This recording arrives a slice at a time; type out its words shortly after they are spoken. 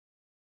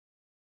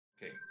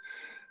Okay.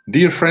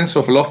 Dear friends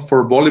of love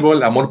for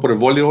volleyball, amor por el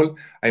voleibol,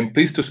 I'm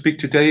pleased to speak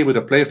today with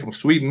a player from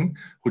Sweden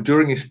who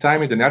during his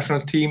time in the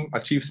national team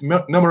achieved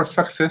numerous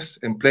success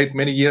and played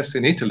many years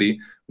in Italy,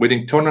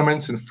 winning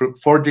tournaments and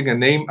forging a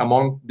name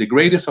among the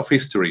greatest of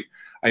history.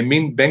 I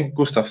mean Bengt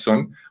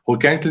Gustafsson, who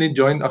kindly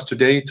joined us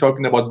today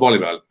talking about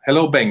volleyball.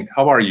 Hello, Bengt.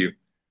 How are you?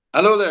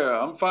 Hello there.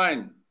 I'm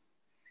fine.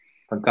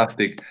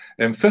 Fantastic.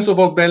 First of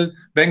all,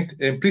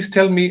 Bengt, please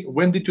tell me,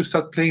 when did you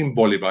start playing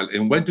volleyball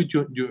and when did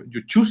you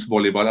choose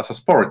volleyball as a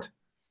sport?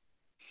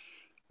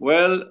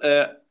 Well,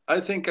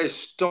 I think I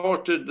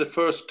started the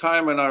first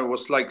time when I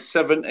was like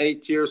 7,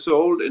 8 years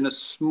old in a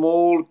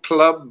small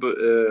club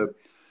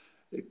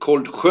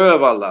called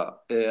Sjövalla,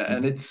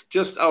 and it's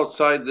just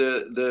outside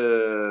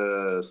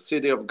the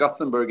city of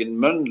Gothenburg in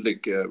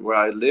Mölnlycke, where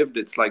I lived.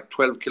 It's like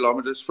 12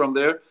 kilometers from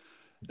there.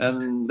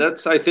 And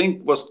that's, I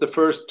think, was the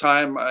first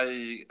time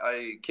I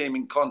came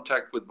in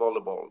contact with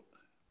volleyball.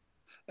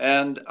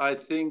 And I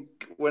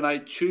think when I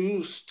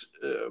chose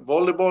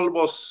volleyball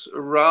was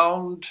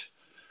around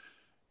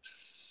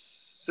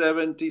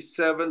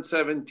 77,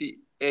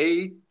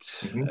 78,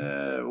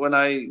 when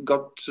I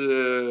got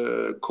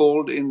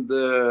called in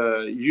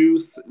the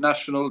youth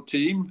national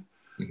team.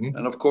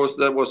 And of course,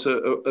 that was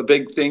a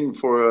big thing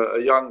for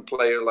a young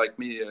player like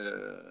me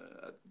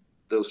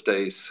those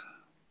days.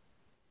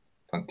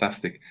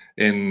 Fantastic.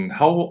 And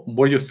how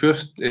were your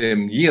first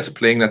years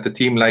playing at the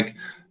team? Like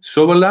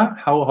Sovola?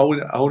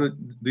 How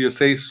do you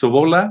say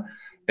Sovola?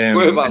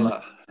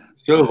 Sjövalla.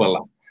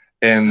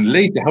 And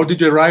later, how did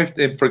you arrive?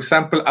 For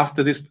example,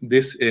 after this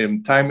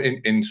time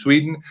in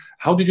Sweden,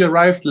 how did you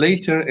arrive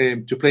later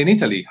to play in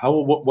Italy? How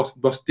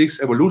was this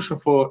evolution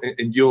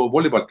in your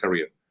volleyball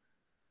career?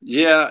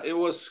 Yeah, it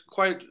was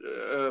quite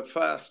a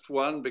fast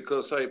one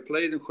because I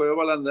played in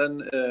Sjövalla and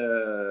then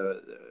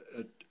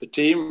a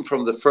team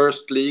from the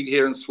first league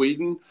here in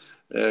Sweden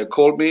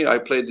called me. I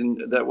played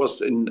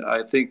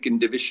I think in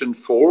Division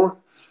 4,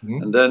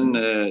 and then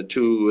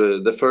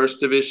to the first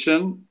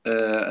division.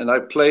 And I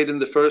played in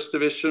the first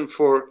division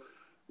for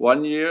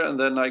 1 year, and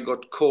then I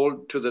got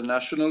called to the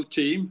national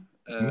team.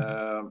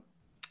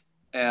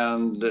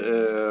 And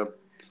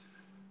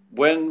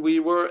when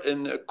we were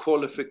in a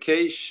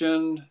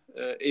qualification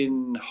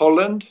in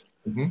Holland,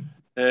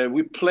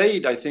 we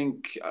played, I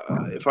think,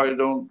 if I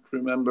don't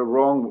remember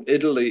wrong,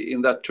 Italy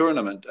in that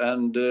tournament.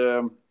 And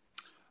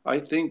I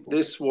think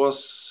this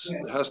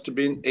has to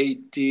be in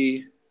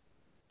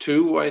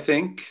 82, I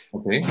think.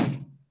 Okay.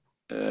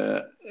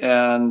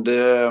 And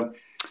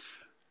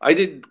I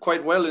did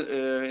quite well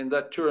in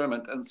that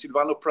tournament. And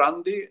Silvano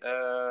Prandi,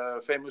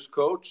 famous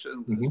coach,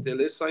 and still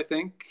is, I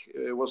think,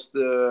 was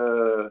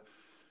the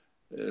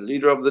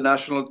leader of the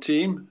national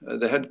team,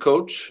 the head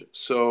coach.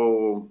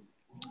 So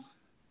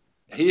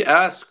he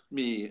asked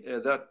me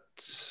that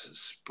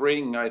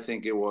spring, I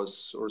think it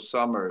was, or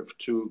summer,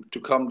 to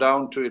come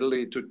down to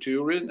Italy, to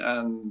Turin,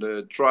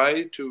 and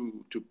try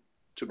to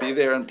be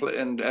there and play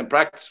and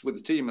practice with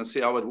the team and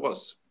see how it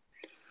was.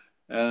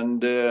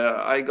 And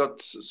I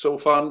got so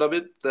fond of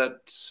it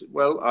that,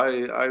 well,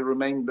 I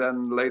remained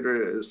then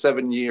later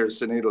 7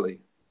 years in Italy.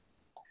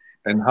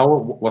 And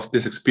how was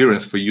this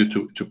experience for you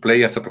to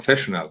play as a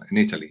professional in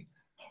Italy?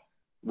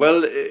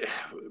 Well,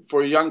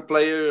 for a young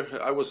player,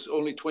 I was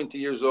only 20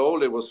 years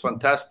old. It was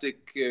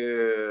fantastic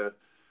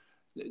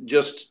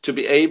just to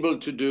be able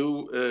to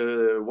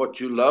do what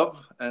you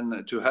love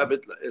and to have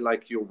it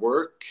like your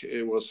work.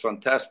 It was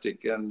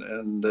fantastic.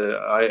 And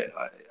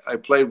I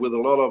played with a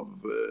lot of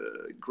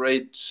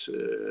great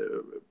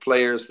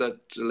players that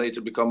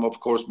later become,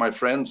 of course, my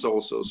friends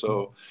also.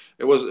 So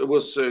it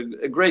was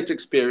a great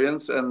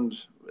experience. And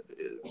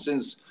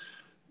since,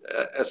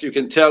 as you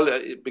can tell,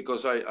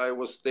 because I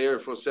was there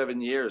for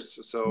 7 years,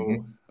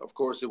 so of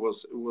course it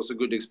was a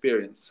good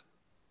experience.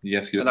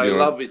 Yes, and I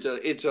love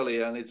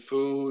Italy and its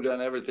food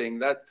and everything.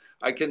 That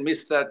I can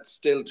miss that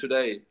still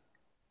today.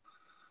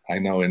 I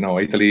know.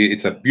 Italy,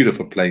 it's a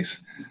beautiful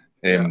place.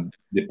 The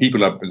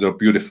people are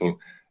beautiful.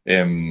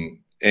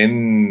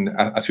 And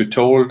as you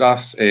told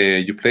us,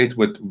 you played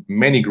with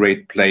many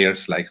great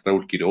players like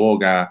Raul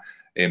Quiroga,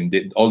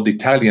 all the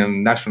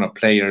Italian national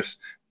players,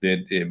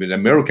 the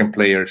American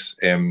players,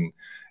 and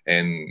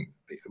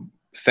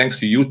thanks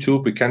to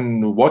YouTube, we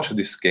can watch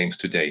these games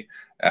today.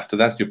 After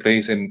that, you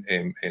played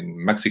in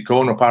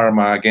Mexico,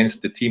 Parma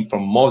against the team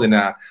from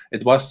Modena.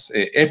 It was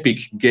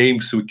epic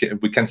games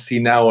we can see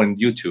now on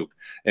YouTube.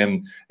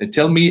 And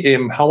tell me,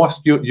 how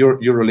was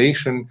your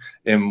relation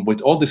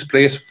with all these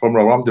players from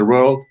around the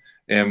world,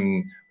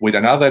 with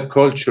another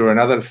culture,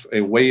 another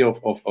way of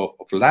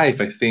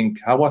life? I think,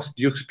 how was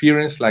your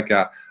experience like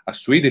a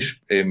Swedish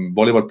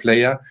volleyball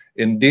player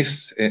in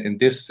this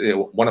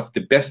one of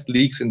the best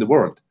leagues in the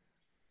world?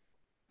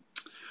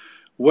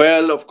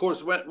 Well, of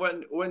course,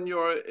 when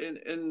you're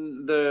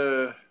in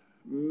the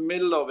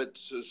middle of it,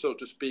 so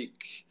to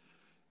speak,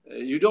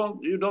 you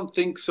don't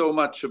think so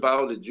much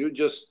about it. You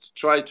just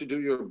try to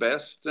do your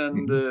best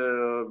and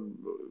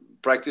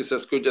practice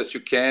as good as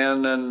you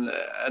can.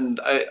 And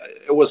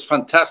it was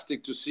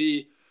fantastic to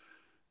see.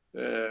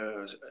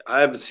 I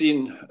have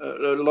seen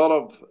a lot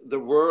of the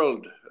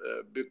world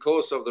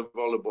because of the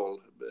volleyball.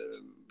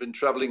 Been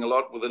traveling a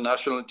lot with the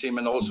national team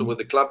and also with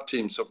the club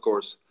teams, of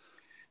course.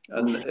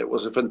 And it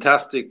was a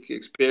fantastic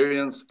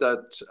experience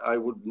that I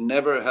would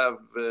never have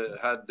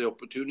had the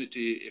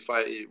opportunity if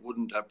I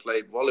wouldn't have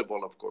played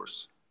volleyball, of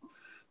course.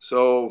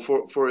 So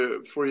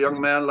for a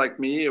young man like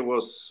me, it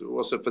was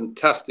a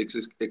fantastic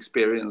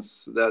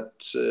experience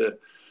that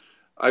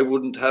I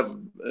wouldn't have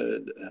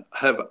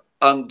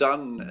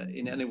undone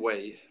in any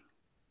way.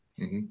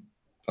 Mm-hmm.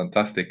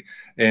 Fantastic.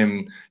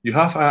 You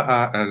have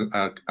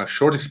a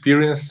short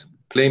experience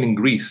playing in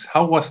Greece.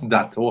 How was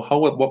that, or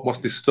what was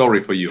the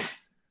story for you?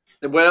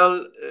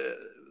 Well,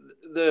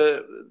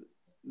 the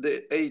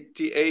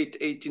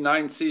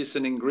 88-89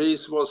 season in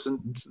Greece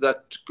wasn't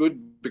that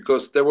good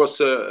because there was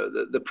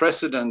the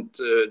president,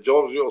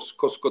 Georgios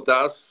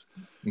Koskotas,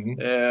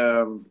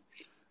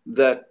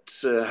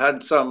 that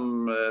had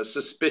some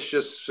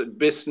suspicious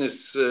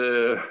business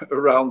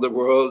around the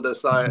world,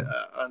 as I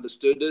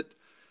understood it.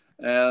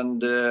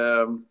 And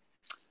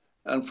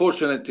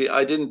unfortunately,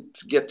 I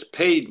didn't get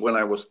paid when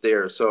I was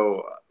there.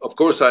 So, of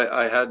course,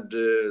 I had,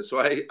 so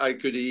I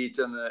could eat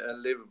and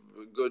live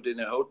good in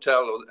a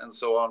hotel and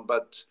so on.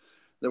 But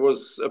there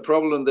was a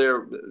problem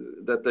there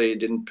that they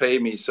didn't pay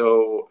me.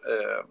 So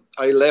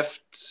I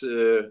left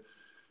in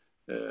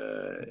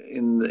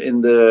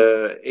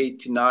the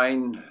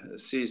 89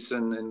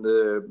 season in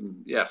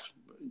the,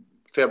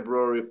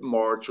 February,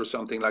 March or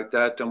something like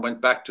that, and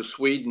went back to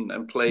Sweden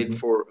and played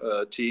for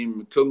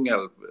team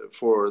Kungälv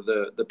for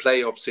the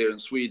playoffs here in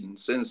Sweden,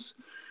 since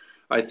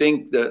I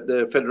think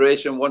the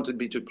federation wanted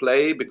me to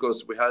play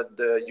because we had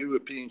the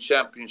European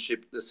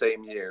Championship the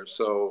same year.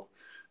 So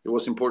it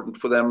was important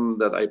for them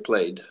that I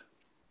played.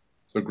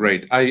 So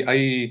great.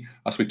 I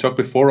as we talked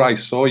before, I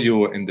saw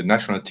you in the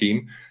national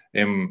team,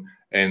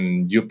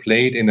 and you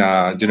played in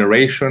a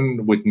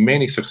generation with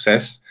many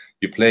success.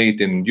 You played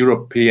in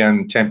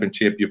European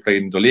Championship. You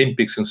played in the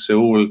Olympics in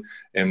Seoul,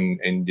 and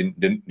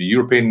the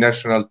European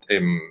National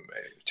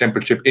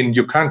Championship in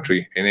your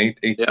country in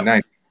 89.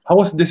 Yeah. How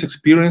was this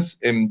experience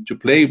to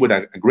play with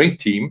a great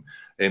team?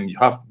 You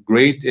have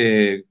great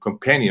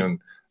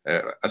companion,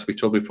 as we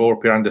told before,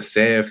 Per-Anders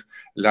Säf,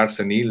 Lars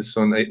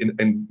Nilsson,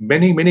 and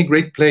many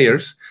great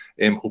players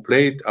who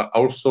played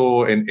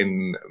also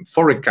in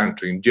foreign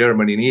country, in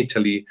Germany, in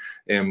Italy.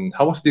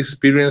 How was this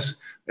experience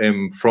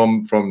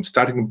from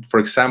starting, for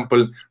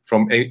example,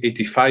 from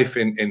 85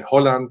 in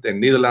Holland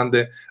and Netherlands,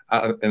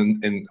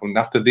 and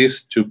after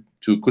this to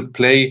could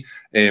play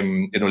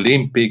in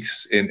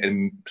Olympics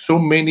and so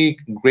many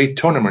great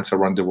tournaments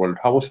around the world?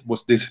 How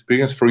was this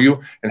experience for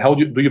you, and how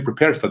do you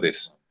prepare for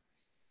this?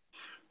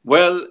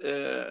 Well,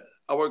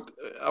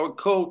 our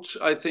coach,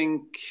 I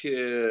think,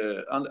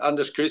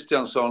 Anders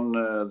Christiansson,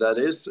 that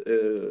is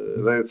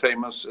very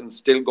famous and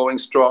still going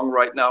strong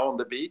right now on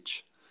the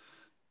beach.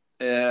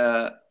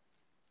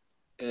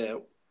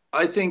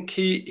 I think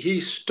he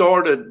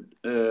started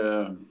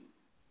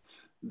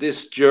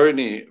this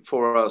journey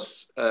for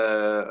us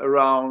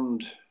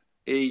around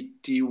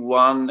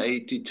 81,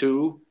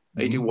 82,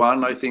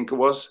 81, I think it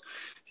was.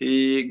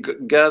 He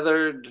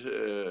gathered,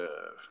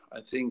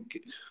 I think,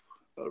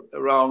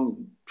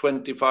 around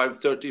 25,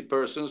 30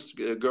 persons,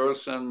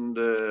 girls and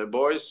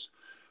boys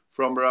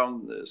from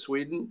around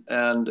Sweden.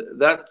 And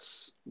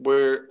that's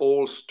where it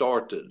all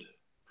started.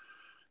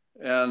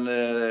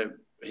 And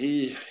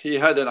he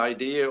had an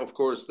idea, of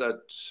course,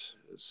 that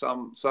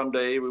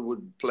someday we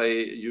would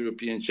play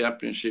European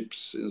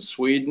Championships in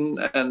Sweden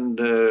and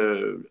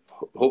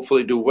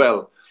hopefully do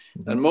well.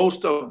 And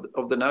most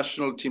of the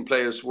national team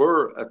players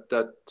were at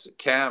that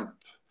camp.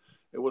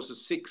 It was a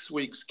 6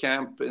 weeks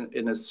camp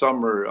in a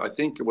summer. I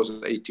think it was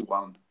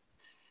 81.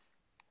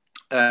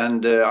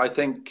 And I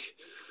think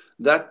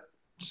that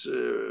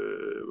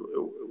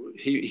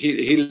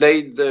he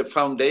laid the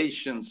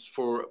foundations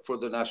for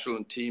the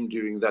national team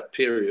during that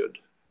period.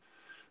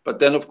 But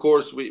then, of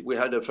course, we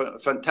had a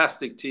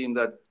fantastic team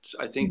that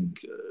I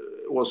think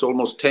was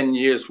almost 10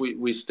 years.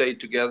 We stayed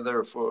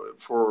together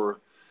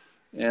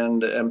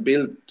and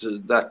built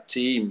that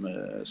team.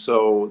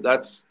 So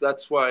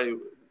that's why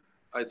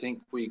I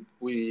think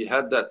we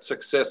had that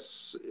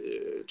success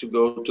to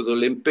go to the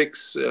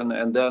Olympics,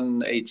 and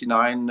then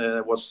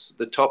 89 was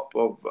the top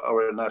of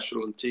our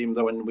national team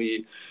when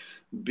we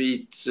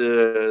beat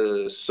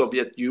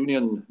Soviet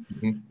Union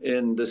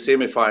in the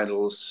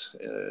semifinals.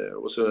 It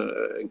was an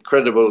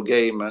incredible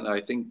game, and I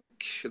think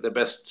the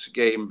best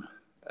game,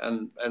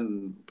 and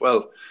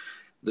well,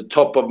 the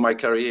top of my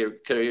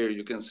career,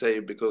 you can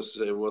say, because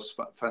it was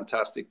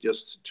fantastic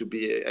just to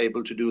be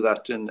able to do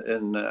that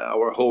in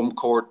our home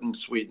court in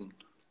Sweden.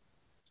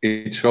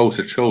 It shows.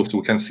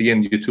 We can see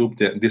on YouTube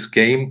this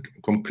game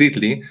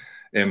completely.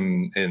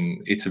 And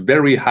it's a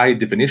very high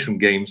definition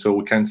game, so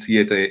we can see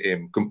it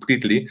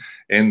completely,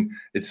 and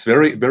it's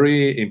very,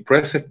 very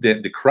impressive.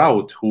 The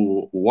crowd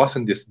who was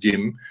in this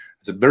gym,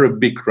 it's a very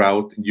big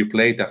crowd. You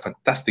played a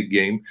fantastic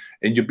game,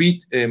 and you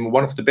beat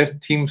one of the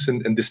best teams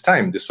in this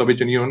time, the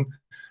Soviet Union.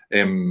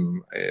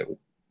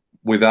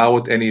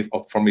 without any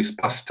from his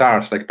past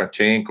stars like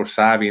Pachenko or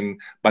Savin,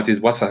 but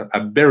it was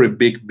a very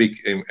big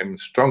and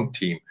strong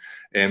team.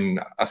 And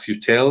as you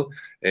tell,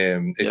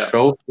 it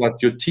shows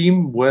that your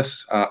team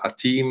was a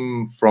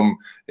team from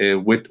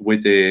with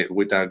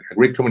a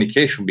great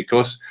communication,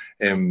 because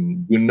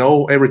you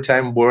know every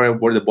time where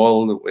the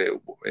ball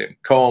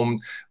come,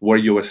 where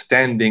you were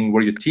standing,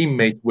 where your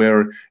teammates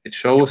were. It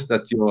shows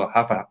that you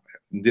have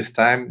this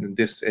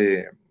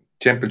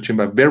championship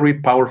a very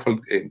powerful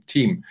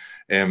team.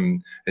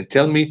 And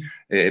tell me,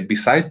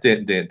 beside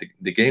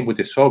the game with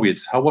the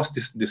Soviets, how was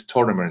this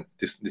tournament,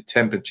 the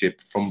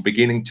championship, from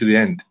beginning to the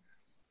end?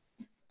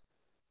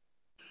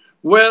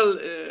 Well,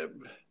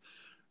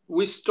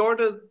 we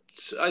started,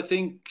 I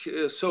think,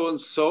 so,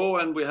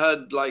 and we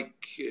had like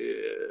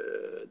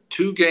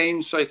 2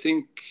 games, I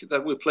think,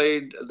 that we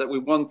played that we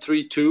won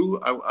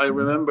 3-2. I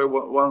remember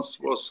once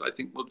was, I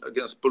think,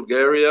 against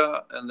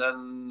Bulgaria, and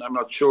then I'm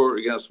not sure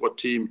against what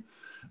team.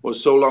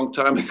 Was so long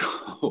time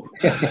ago.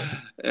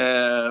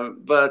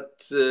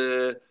 But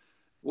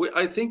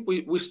I think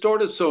we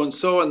started so,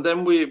 and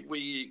then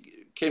we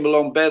came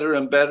along better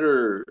and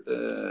better,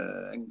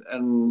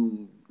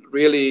 and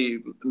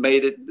really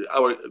made it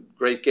our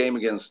great game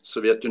against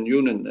Soviet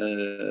Union.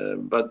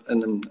 And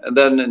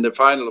then in the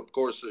final, of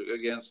course,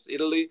 against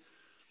Italy,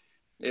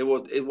 it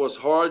was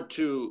hard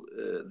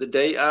to the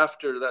day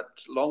after that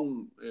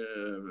long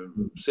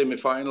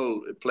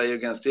semi-final play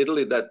against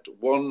Italy, that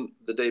won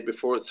the day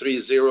before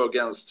 3-0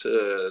 against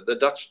the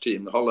Dutch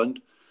team, Holland,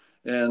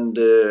 and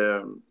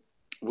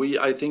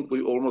I think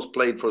we almost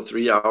played for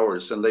 3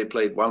 hours and they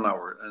played 1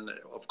 hour, and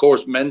of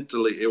course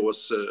mentally it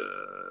was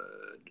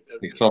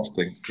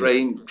exhausting.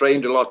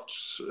 Trained a lot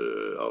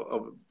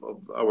of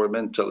our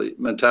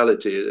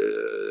mentality,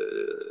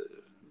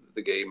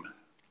 the game.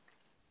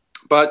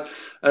 But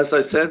as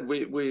I said,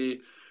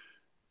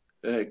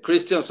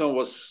 Christiansen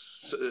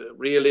was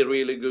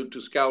really good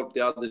to scout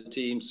the other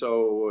team.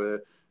 So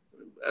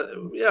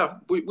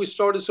we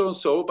started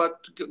so, but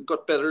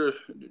got better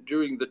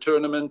during the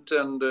tournament,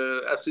 and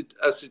as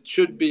it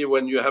should be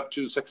when you have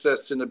to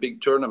success in a big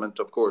tournament.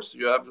 Of course,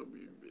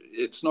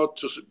 it's not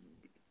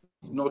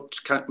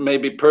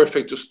maybe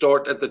perfect to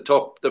start at the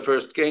top the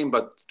first game,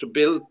 but to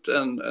build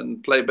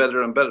and play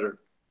better and better.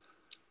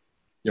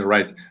 You're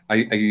right.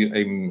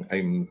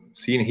 I'm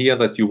seeing here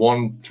that you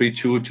won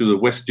 3-2 to the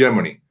West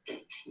Germany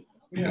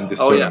in this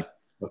tournament.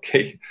 Yeah.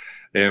 Okay.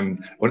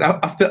 Well,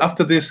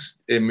 after this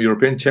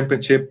European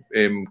Championship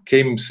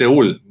came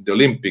Seoul, the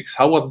Olympics.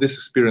 How was this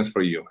experience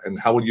for you, and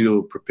how would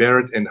you prepare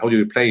it, and how do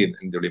you play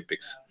in the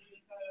Olympics?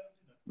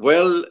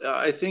 Well,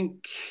 I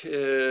think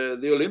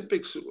the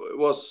Olympics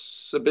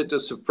was a bit of a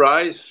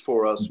surprise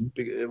for us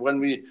when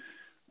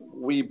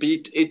we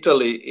beat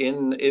Italy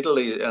in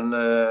Italy and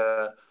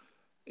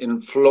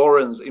in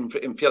Florence, in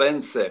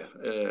Firenze,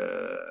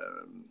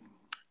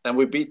 and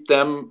we beat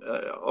them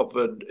of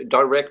a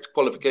direct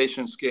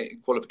qualification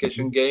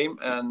game,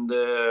 and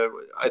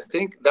I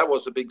think that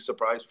was a big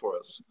surprise for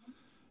us.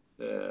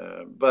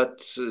 But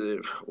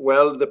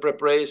the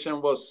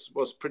preparation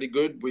was pretty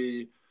good.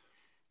 We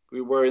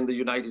were in the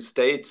United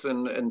States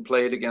and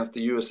played against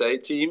the USA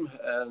team,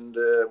 and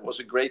it was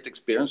a great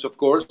experience, of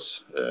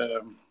course.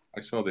 I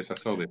saw this.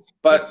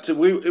 But yes.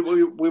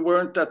 we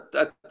weren't at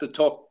the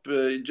top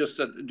just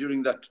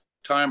during that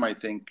time, I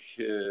think.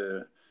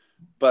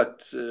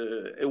 But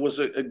it was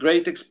a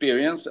great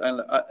experience,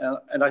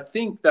 and I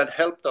think that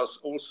helped us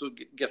also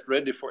get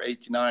ready for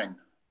 '89.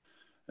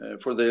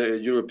 For the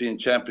European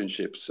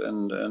Championships,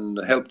 and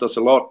helped us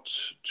a lot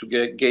to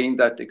gain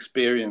that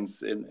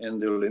experience in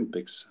the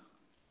Olympics.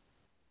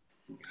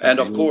 Exactly. And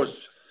of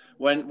course,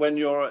 when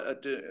you're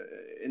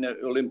in the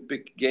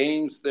Olympic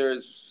Games,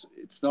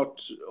 it's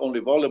not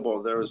only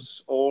volleyball.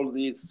 There's all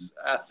these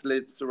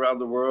athletes around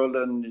the world,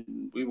 and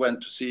we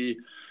went to see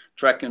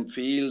track and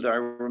field. I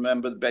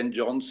remember Ben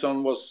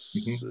Johnson was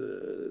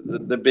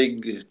the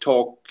big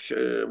talk,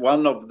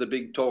 one of the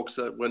big talks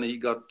when he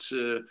got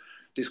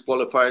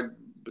disqualified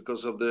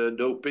because of the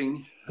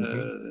doping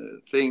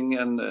thing,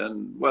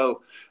 and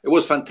well, it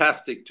was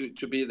fantastic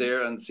to be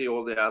there and see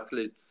all the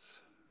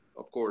athletes,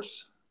 of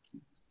course.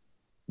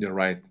 You're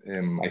right.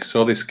 I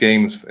saw these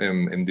games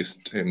in this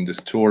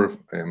tour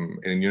in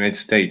the United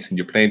States, and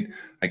you played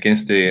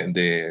against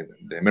the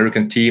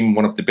American team,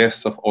 one of the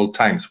best of all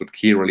times, with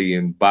Kirley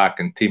and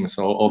Bach and Tim,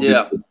 so all these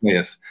good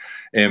players.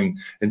 And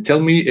tell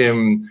me,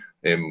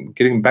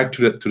 getting back to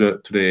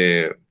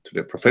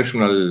the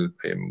professional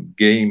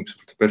games,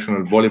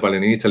 professional volleyball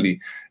in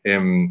Italy,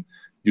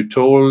 you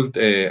told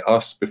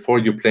us before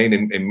you played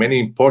in many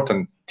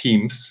important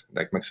teams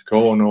like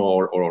Mexico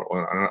or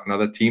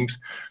other teams.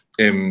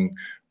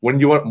 When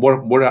you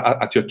were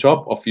at your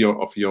top of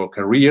your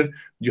career,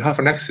 you have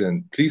an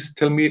accident. Please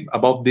tell me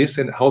about this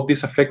and how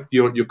this affects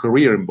your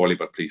career in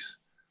volleyball, please.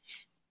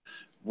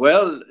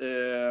 Well,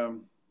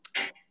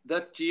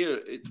 that year,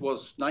 it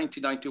was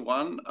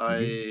 1991.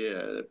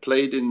 I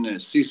played in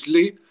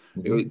Sicily.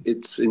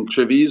 It's in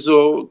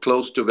Treviso,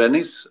 close to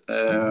Venice.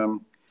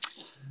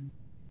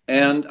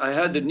 And I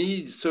had a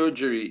knee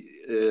surgery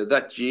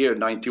that year,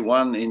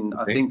 91, in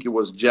I think it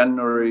was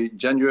January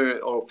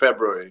or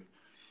February.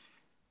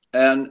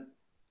 And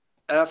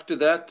after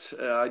that,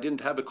 I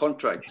didn't have a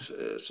contract,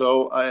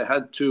 so I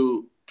had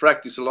to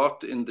practice a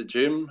lot in the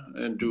gym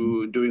and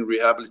doing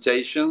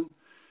rehabilitation.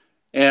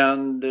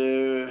 And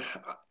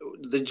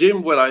the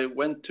gym where I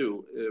went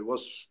to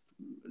was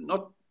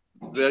not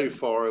very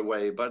far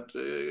away, but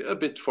a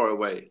bit far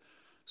away.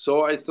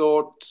 So I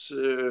thought,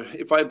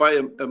 if I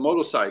buy a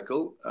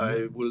motorcycle,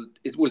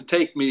 it will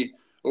take me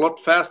a lot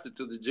faster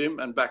to the gym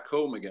and back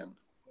home again.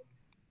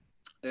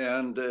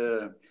 And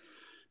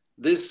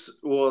this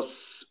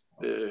was,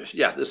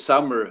 the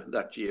summer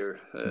that year,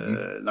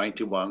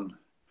 91.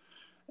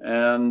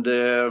 And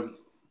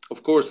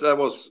of course, that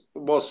was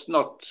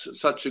not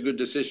such a good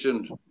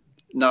decision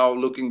now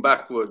looking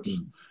backwards.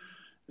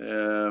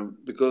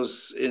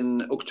 Because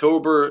in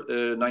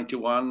October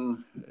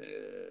 91,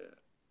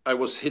 I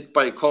was hit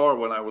by a car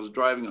when I was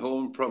driving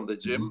home from the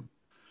gym,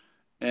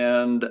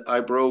 and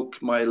I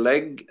broke my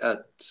leg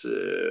at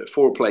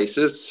 4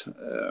 places.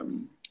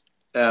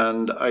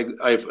 And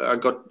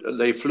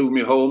they flew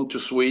me home to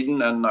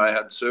Sweden, and I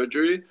had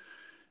surgery.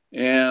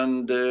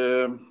 And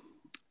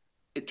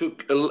it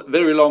took a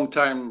very long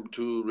time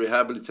to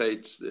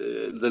rehabilitate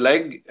the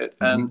leg,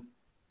 and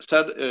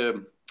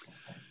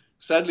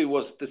sadly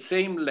was the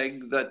same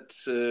leg that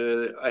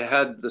I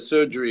had the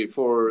surgery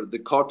for the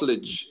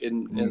cartilage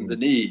in the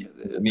knee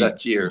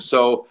that year.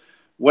 So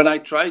when I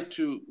tried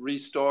to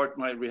restart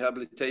my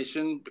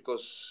rehabilitation,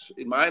 because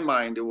in my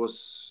mind it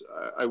was,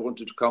 I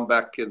wanted to come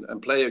back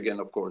and play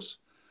again, of course.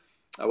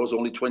 I was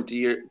only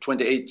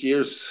 28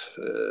 years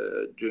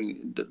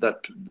during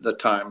that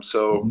time.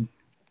 So,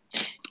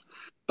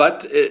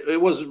 but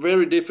it was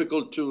very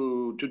difficult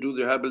to do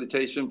the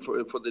rehabilitation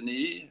for the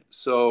knee.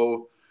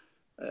 So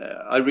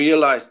I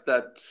realized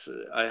that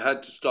I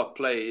had to stop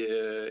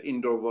play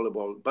indoor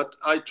volleyball. But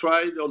I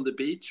tried on the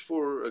beach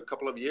for a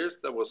couple of years.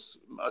 That was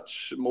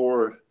much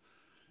more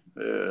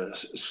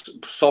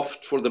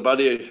soft for the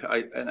body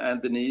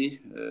and the knee.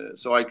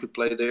 So I could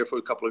play there for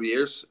a couple of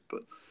years.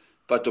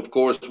 But of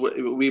course,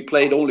 we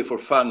played only for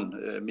fun,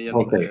 me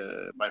and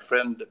my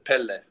friend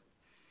Pelle.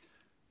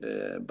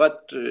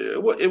 But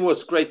it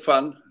was great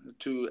fun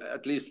to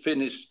at least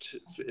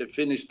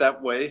finish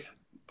that way.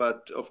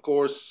 But of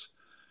course,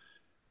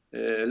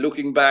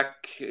 looking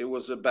back, it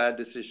was a bad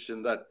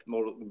decision to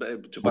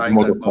buying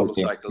that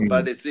motorcycle.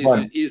 But it's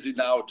easy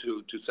now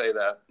to say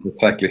that.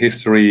 Exactly,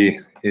 history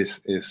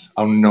is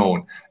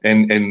unknown.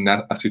 And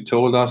as you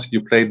told us,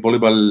 you played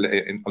volleyball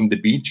on the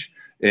beach.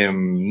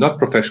 Not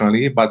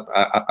professionally, but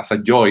as a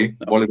joy.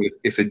 Volleyball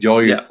is a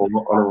joy for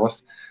all of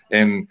us.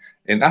 And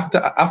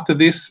after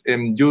this,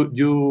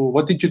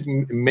 what did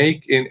you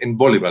make in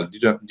volleyball?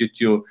 Did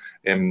you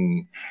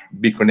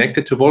be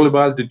connected to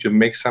volleyball? Did you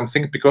make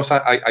something? Because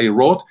I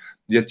wrote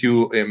that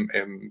you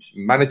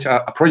manage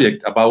a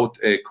project about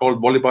called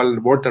Volleyball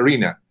World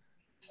Arena.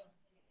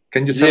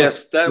 Can you tell us?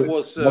 Yes, that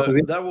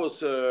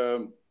was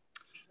a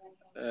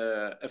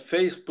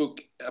Facebook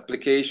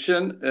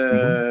application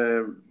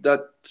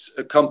that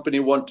a company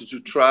wanted to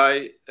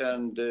try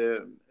and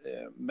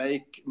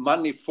make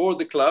money for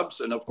the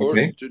clubs, and of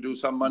course to do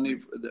some money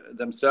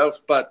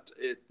themselves, but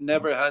it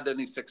never had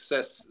any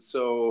success.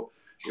 So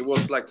it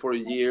was like for a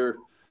year,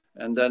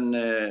 and then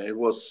it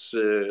was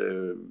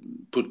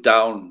put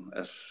down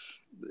as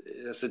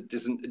it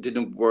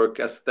didn't work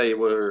as they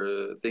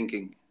were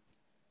thinking.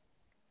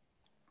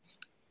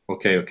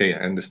 Okay, I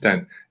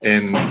understand.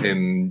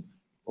 And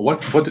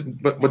what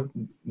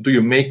do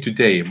you make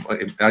today?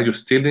 Are you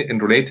still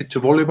related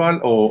to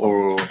volleyball,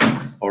 or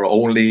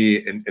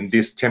only in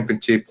this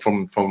championship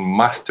from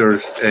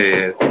masters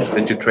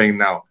that you train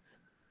now?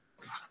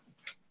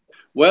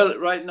 Well,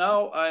 right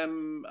now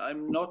I'm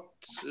not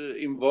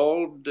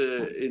involved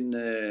in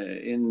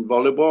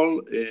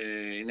volleyball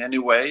in any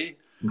way.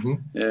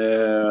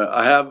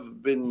 I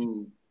have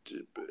been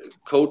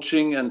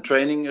coaching and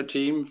training a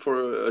team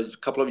for a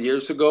couple of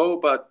years ago,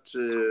 but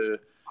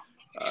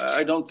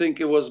I don't think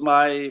it was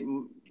my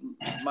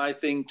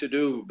thing to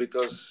do,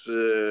 because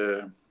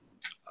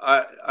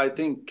I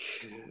think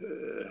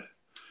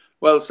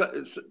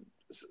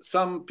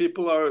some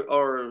people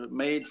are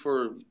made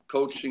for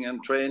coaching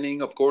and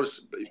training. Of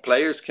course,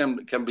 players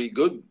can be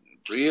good,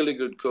 really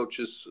good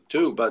coaches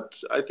too, but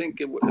I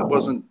think it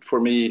wasn't for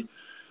me.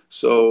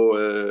 So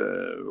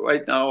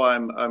right now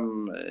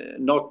I'm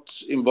not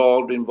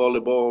involved in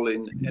volleyball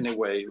in any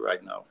way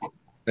right now.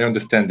 I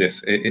understand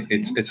this.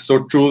 It's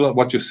so true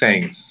what you're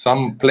saying.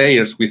 Some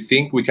players, we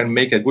think we can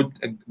make a good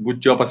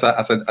job as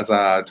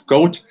a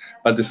coach,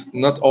 but it's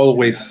not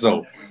always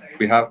so.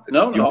 We have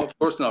no, of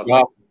course not.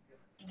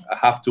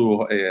 Have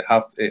to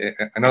have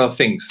another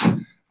things,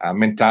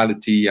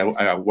 mentality,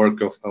 a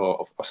work of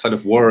side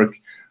of work.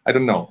 I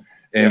don't know.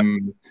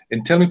 And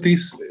tell me,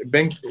 please,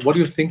 Bengt, what do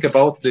you think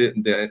about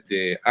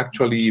the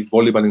actually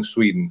volleyball in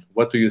Sweden?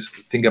 What do you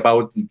think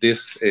about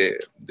this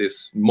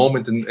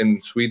moment in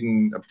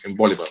Sweden in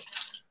volleyball?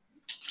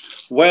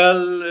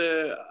 Well,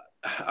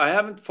 I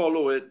haven't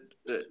followed it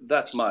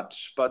that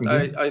much, but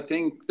I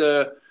think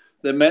the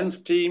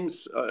men's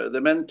teams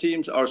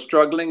are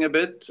struggling a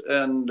bit,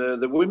 and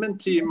the women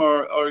team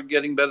are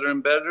getting better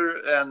and better.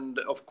 And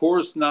of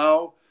course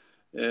now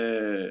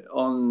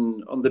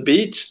on the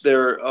beach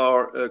there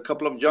are a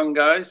couple of young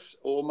guys,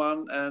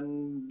 Oman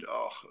and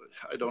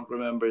I don't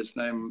remember his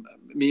name,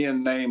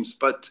 names,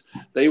 but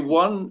they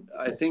won.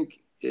 I think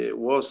it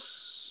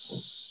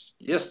was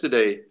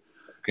yesterday.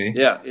 Okay.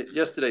 Yeah,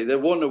 yesterday they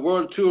won a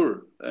world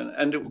tour,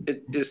 and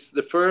it is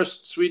the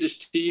first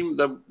Swedish team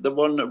that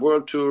won a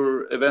world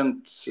tour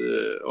event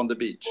on the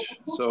beach.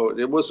 So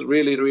it was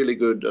really, really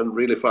good and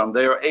really fun.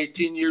 They are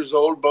 18 years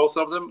old, both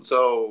of them,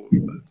 so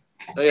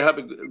they have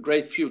a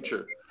great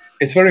future.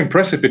 It's very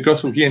impressive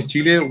because here in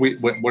Chile,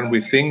 when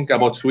we think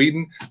about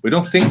Sweden, we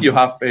don't think you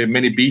have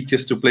many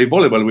beaches to play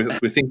volleyball.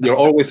 We think you're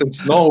always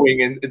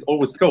snowing and it's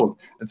always cold.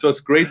 And so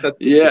it's great that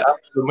you have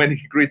so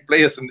many great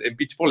players in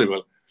beach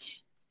volleyball.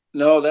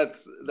 No,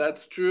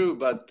 that's true.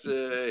 But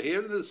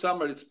here in the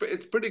summer,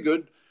 it's pretty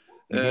good.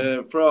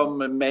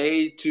 From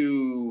May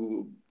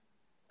to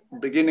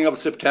beginning of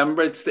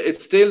September,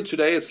 it's still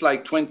today. It's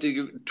like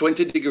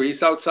 20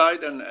 degrees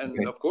outside,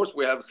 and of course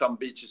we have some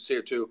beaches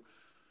here too.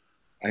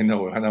 I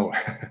know.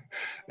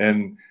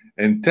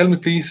 and tell me,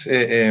 please,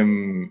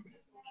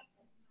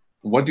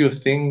 what do you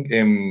think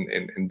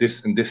in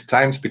this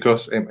times?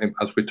 Because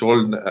as we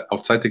told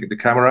outside the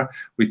camera,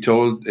 we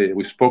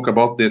spoke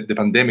about the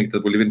pandemic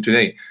that we live in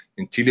today.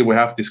 In Chile, we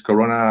have this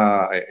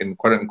corona in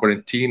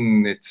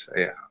quarantine. It's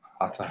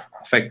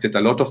affected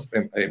a lot of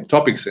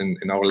topics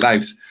in our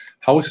lives.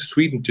 How is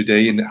Sweden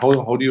today, and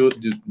how do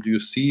you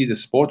see the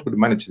sport would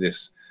manage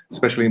this,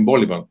 especially in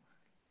volleyball?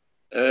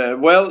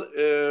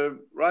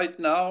 Right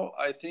now,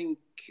 I think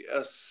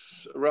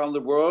as around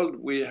the world,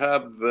 we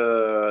have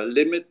a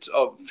limit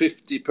of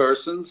 50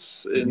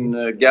 persons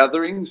in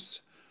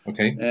gatherings.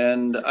 Okay.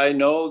 And I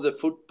know the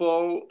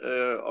football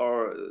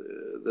or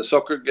the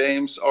soccer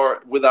games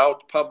are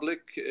without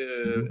public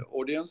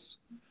audience.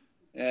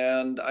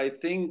 And I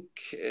think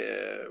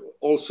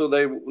also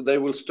they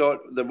will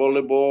start the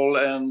volleyball,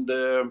 and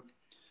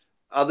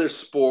other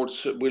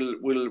sports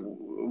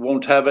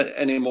won't have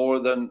any more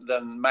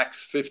than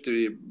max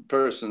 50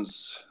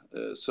 persons.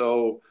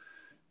 So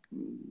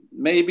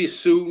maybe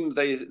soon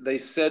they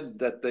said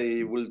that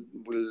they will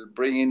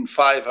bring in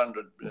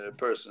 500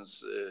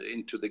 persons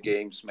into the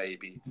games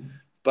maybe.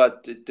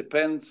 But it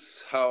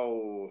depends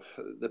how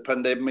the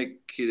pandemic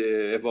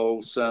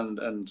evolves,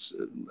 and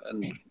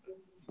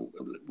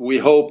we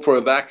hope for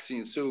a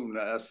vaccine soon,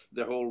 as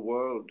the whole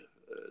world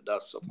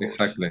does, of course.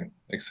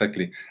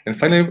 Exactly. And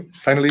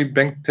finally,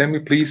 Bengt, tell me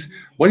please,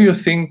 what do you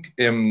think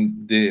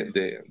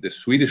the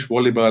Swedish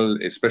volleyball,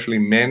 especially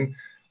men,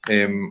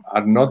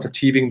 are not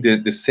achieving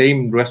the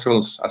same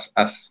results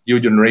as your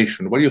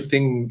generation? What do you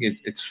think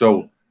it's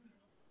so?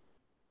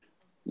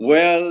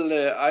 Well,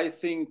 I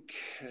think,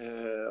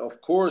 of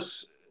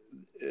course,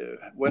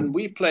 when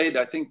we played,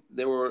 I think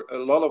there were a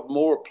lot of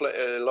more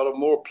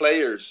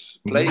players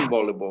playing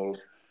volleyball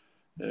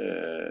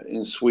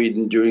in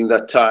Sweden during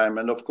that time.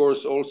 And of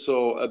course,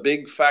 also a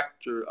big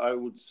factor, I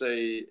would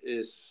say,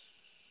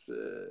 is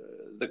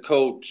the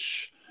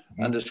coach,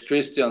 Anders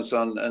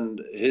Christiansson,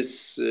 and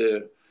his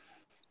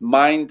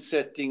mind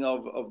setting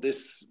of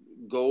this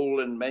goal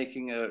and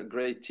making a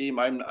great team.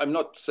 I'm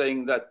not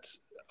saying that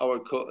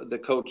the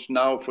coach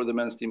now for the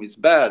men's team is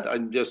bad.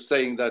 I'm just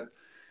saying that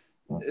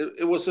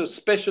it was a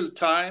special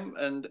time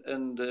and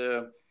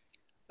a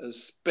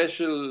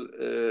special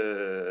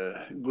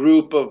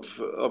group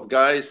of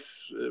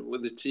guys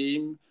with the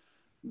team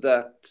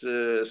that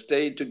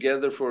stayed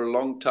together for a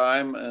long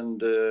time, and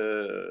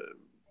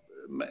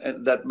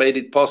that made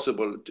it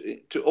possible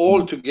to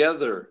all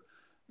together.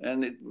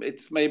 And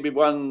it's maybe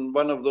one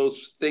of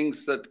those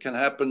things that can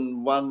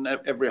happen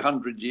every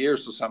 100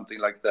 years or something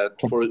like that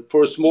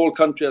for a small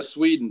country as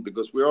Sweden,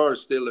 because we are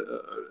still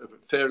a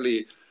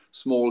fairly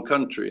small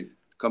country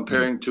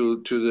comparing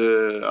to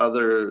the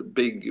other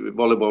big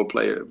volleyball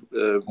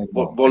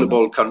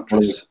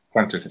countries.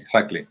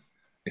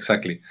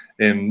 Exactly.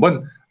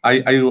 Well,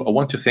 I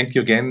want to thank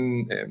you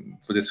again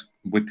for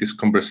this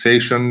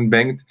conversation,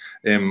 Bengt.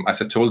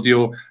 As I told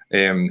you,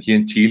 here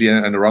in Chile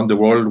and around the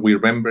world, we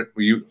remember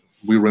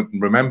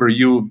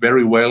you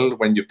very well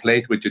when you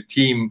played with your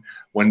team,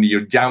 when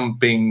you're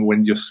jumping,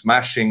 when you're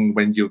smashing,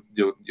 when you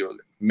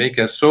make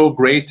a so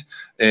great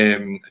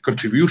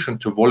contribution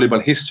to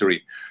volleyball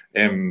history.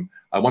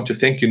 I want to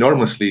thank you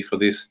enormously for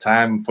this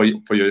time, for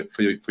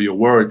your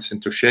words,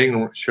 and to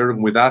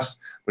sharing with us,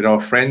 with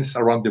our friends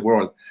around the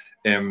world.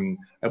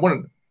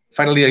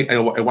 Finally, I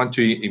want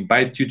to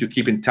invite you to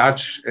keep in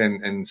touch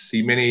and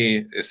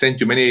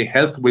send you many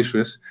health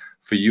wishes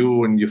for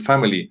you and your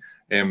family.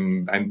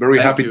 I'm very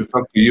happy to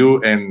talk to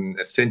you, and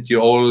send you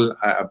all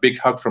a big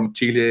hug from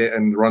Chile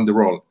and around the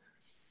world.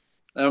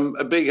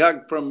 A big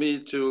hug from me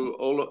to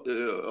all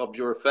of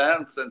your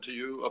fans, and to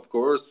you, of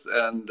course.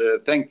 And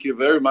thank you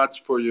very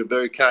much for your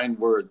very kind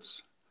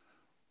words.